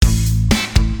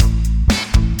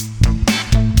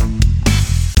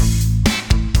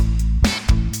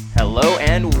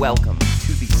welcome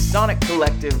to the Sonic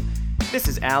Collective. This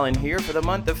is Alain here for the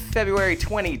month of February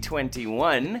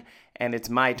 2021, and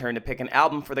it's my turn to pick an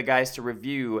album for the guys to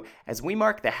review as we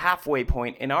mark the halfway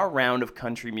point in our round of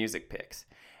country music picks.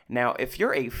 Now, if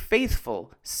you're a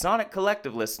faithful Sonic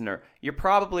Collective listener, you're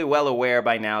probably well aware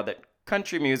by now that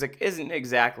country music isn't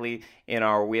exactly in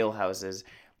our wheelhouses,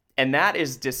 and that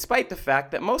is despite the fact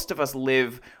that most of us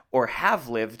live or have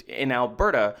lived in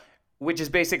Alberta, which is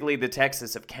basically the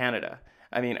Texas of Canada.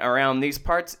 I mean, around these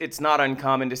parts, it's not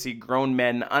uncommon to see grown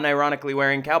men unironically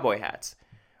wearing cowboy hats.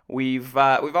 We've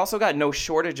also got no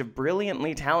shortage of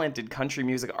brilliantly talented country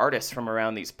music artists from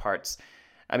around these parts.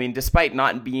 I mean, despite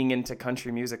not being into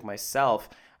country music myself,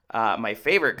 my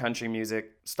favorite country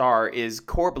music star is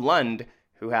Corb Lund,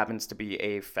 who happens to be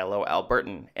a fellow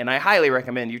Albertan. And I highly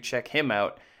recommend you check him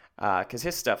out, because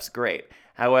his stuff's great.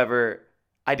 However,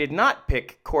 I did not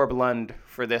pick Corb Lund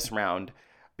for this round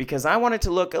because I wanted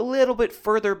to look a little bit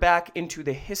further back into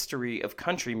the history of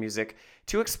country music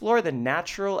to explore the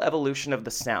natural evolution of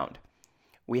the sound.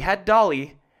 We had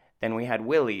Dolly, then we had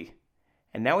Willy,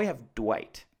 and now we have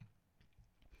Dwight.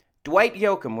 Dwight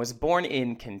Yoakam was born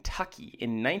in Kentucky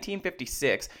in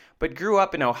 1956, but grew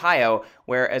up in Ohio,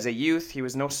 where as a youth he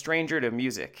was no stranger to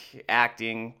music,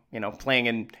 acting, playing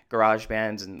in garage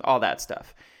bands and all that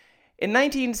stuff. In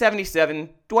 1977,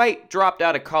 Dwight dropped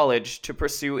out of college to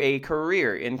pursue a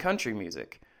career in country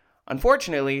music.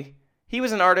 Unfortunately, he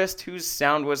was an artist whose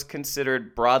sound was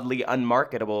considered broadly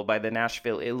unmarketable by the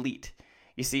Nashville elite.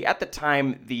 You see, at the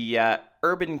time, the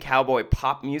urban cowboy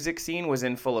pop music scene was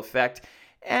in full effect,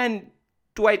 and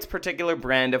Dwight's particular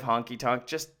brand of honky-tonk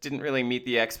just didn't really meet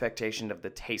the expectation of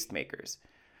the tastemakers.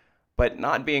 But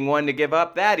not being one to give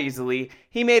up that easily,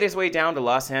 he made his way down to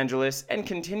Los Angeles and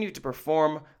continued to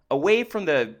perform away from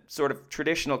the sort of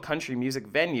traditional country music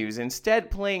venues,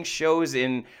 instead playing shows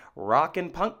in rock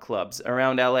and punk clubs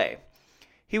around LA.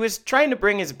 He was trying to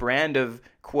bring his brand of,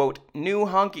 quote, new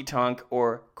honky-tonk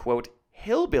or, quote,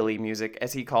 hillbilly music,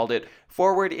 as he called it,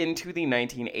 forward into the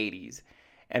 1980s.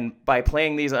 And by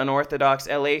playing these unorthodox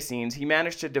LA scenes, he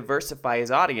managed to diversify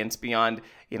his audience beyond,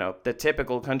 the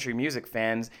typical country music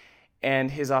fans, and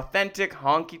his authentic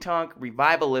honky-tonk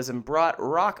revivalism brought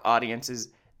rock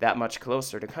audiences that much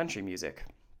closer to country music.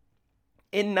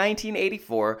 In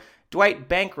 1984, Dwight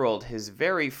bankrolled his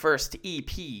very first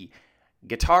EP,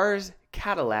 Guitars,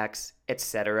 Cadillacs,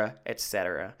 etc.,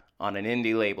 etc., on an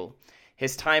indie label.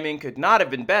 His timing could not have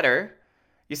been better.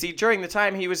 You see, during the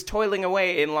time he was toiling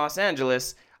away in Los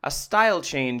Angeles, a style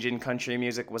change in country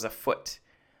music was afoot.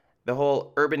 The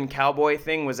whole urban cowboy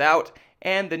thing was out,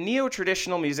 and the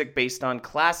neo-traditional music based on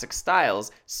classic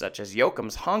styles, such as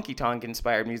Yoakam's honky-tonk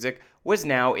inspired music, was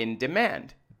now in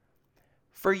demand.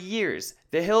 For years,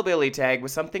 the hillbilly tag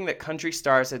was something that country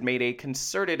stars had made a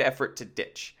concerted effort to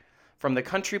ditch. From the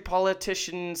country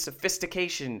politician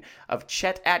sophistication of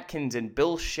Chet Atkins and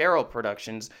Bill Sherrill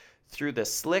productions, through the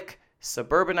slick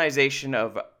suburbanization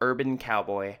of urban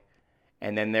cowboy.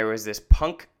 And then there was this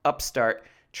punk upstart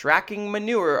tracking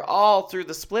manure all through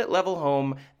the split-level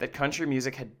home that country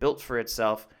music had built for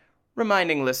itself,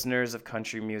 reminding listeners of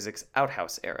country music's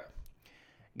outhouse era.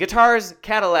 Guitars,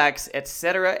 Cadillacs,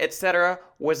 etc., etc.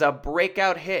 was a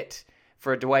breakout hit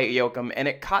for Dwight Yoakam, and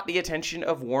it caught the attention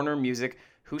of Warner Music,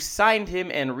 who signed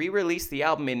him and re-released the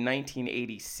album in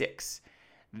 1986.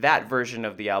 That version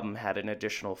of the album had an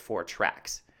additional 4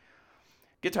 tracks.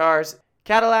 Guitars,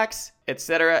 Cadillacs,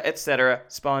 etc., etc.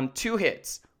 spawned 2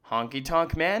 hits, Honky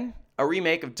Tonk Man, a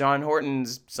remake of Don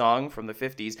Horton's song from the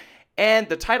 50s, and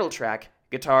the title track,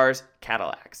 Guitars,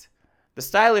 Cadillacs. The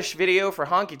stylish video for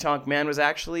Honky Tonk Man was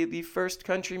actually the first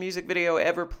country music video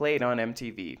ever played on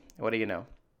MTV. What do you know?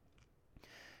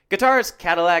 Guitars,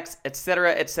 Cadillacs,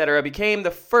 etc., etc. became the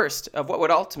first of what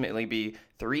would ultimately be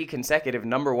 3 consecutive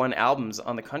 #1 albums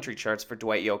on the country charts for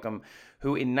Dwight Yoakam,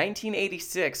 who in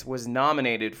 1986 was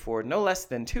nominated for no less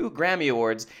than 2 Grammy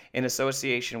Awards in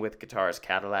association with Guitars,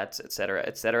 Cadillacs, etc.,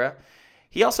 etc.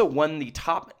 He also won the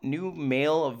top new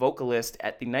male vocalist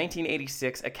at the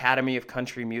 1986 Academy of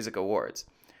Country Music Awards.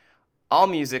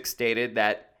 AllMusic stated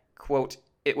that, quote,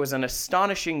 it was an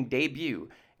astonishing debut.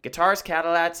 Guitars,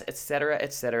 Cadillacs, etc.,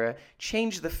 etc.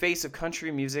 changed the face of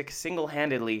country music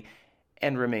single-handedly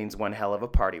and remains one hell of a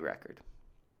party record.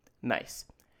 Nice.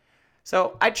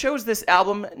 So I chose this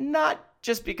album not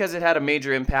just because it had a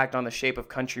major impact on the shape of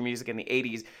country music in the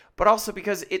 80s, but also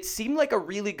because it seemed like a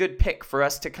really good pick for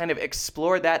us to kind of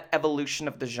explore that evolution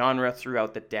of the genre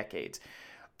throughout the decades.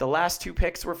 The last 2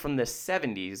 picks were from the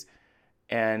 70s,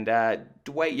 and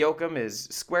Dwight Yoakam is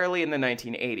squarely in the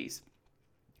 1980s.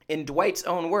 In Dwight's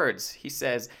own words, he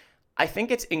says, I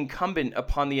think it's incumbent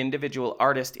upon the individual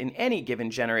artist in any given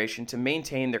generation to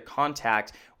maintain their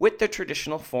contact with the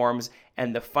traditional forms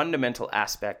and the fundamental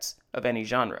aspects of any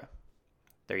genre.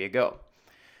 There you go.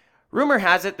 Rumor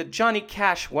has it that Johnny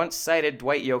Cash once cited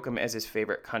Dwight Yoakam as his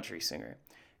favorite country singer.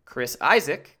 Chris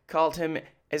Isaak called him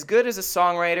as good as a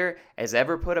songwriter as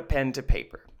ever put a pen to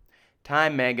paper.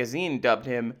 Time magazine dubbed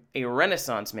him a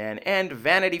Renaissance man, and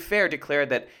Vanity Fair declared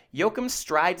that Yoakam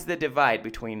strides the divide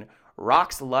between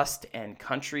rock's lust and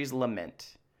country's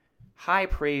lament. High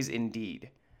praise indeed.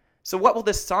 So what will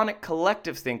the Sonic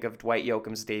Collective think of Dwight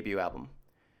Yoakam's debut album?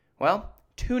 Well,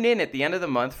 tune in at the end of the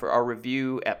month for our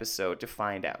review episode to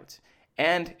find out.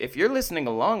 And if you're listening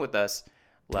along with us,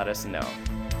 let us know.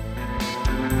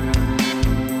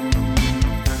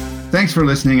 Thanks for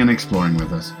listening and exploring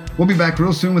with us. We'll be back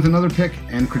real soon with another pick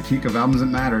and critique of albums that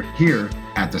matter here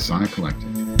at the Sonic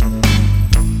Collective.